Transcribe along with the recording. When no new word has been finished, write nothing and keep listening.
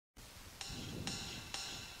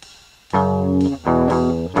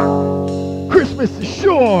Christmas is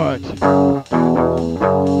short,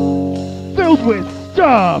 filled with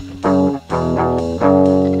stuff.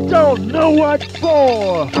 Don't know what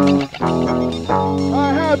for.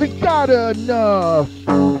 I haven't got enough.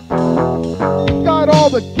 Got all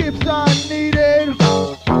the gifts I needed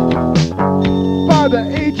by the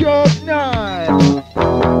age of 9.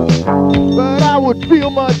 But I would feel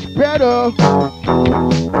much better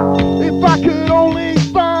if I could only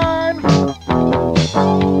find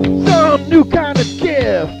some new kind of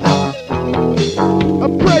gift, a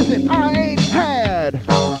present I ain't had.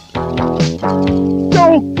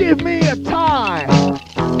 Don't give me a tie,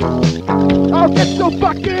 I'll get so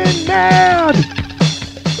fucking mad.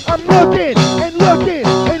 I'm looking and looking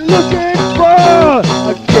and looking for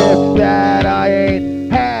a gift that I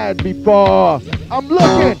ain't had before. I'm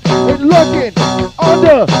looking and looking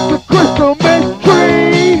under the Christmas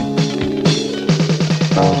tree.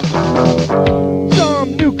 Some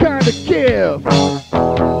new kind of gift.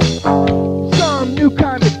 Some new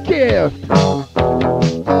kind of gift.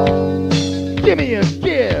 Give me a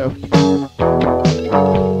gift.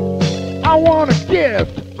 I want a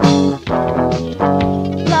gift.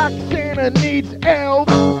 Like Santa needs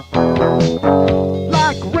elves.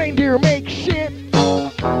 Like reindeer make shit.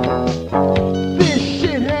 This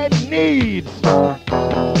shithead needs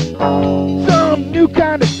some new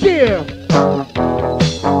kind of gift.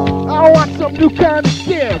 I want some new kind of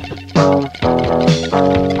gift.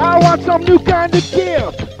 I want some new kind of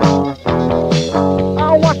gift.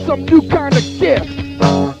 I want some new kind of gift.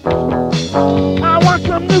 I want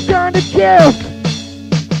some new kind of gift.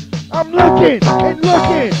 I'm looking and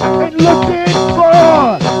looking and looking for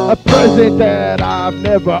a present that I've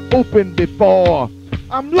never opened before.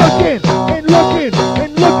 I'm looking and looking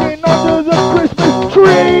and looking under the Christmas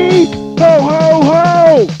tree. Ho, ho,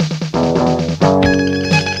 ho!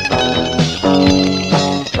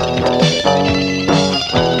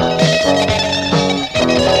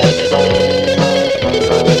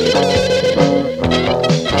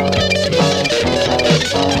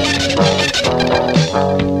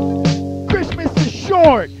 Christmas is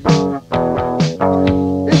short.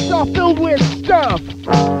 It's all filled with stuff.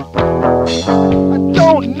 I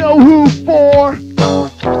don't know who for.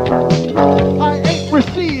 I ain't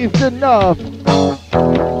received enough.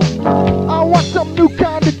 I want some new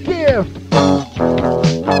kind of gift.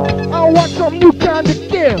 I want some new kind of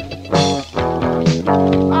gift.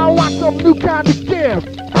 I want some new kind of gift.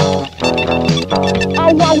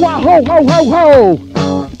 I want ho ho ho ho.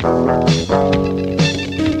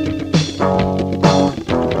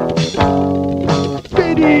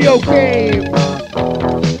 Video games,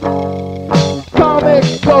 comic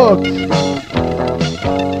books,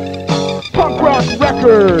 punk rock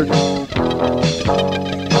records,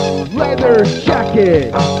 leather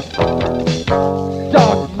jacket,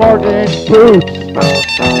 Doc Marten boots,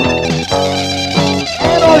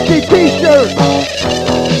 anarchy t-shirt,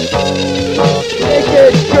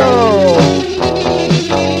 naked girl.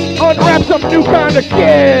 Unwrap some new kind of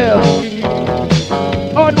gift.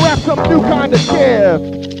 Unwrap some new kind of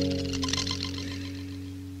gift.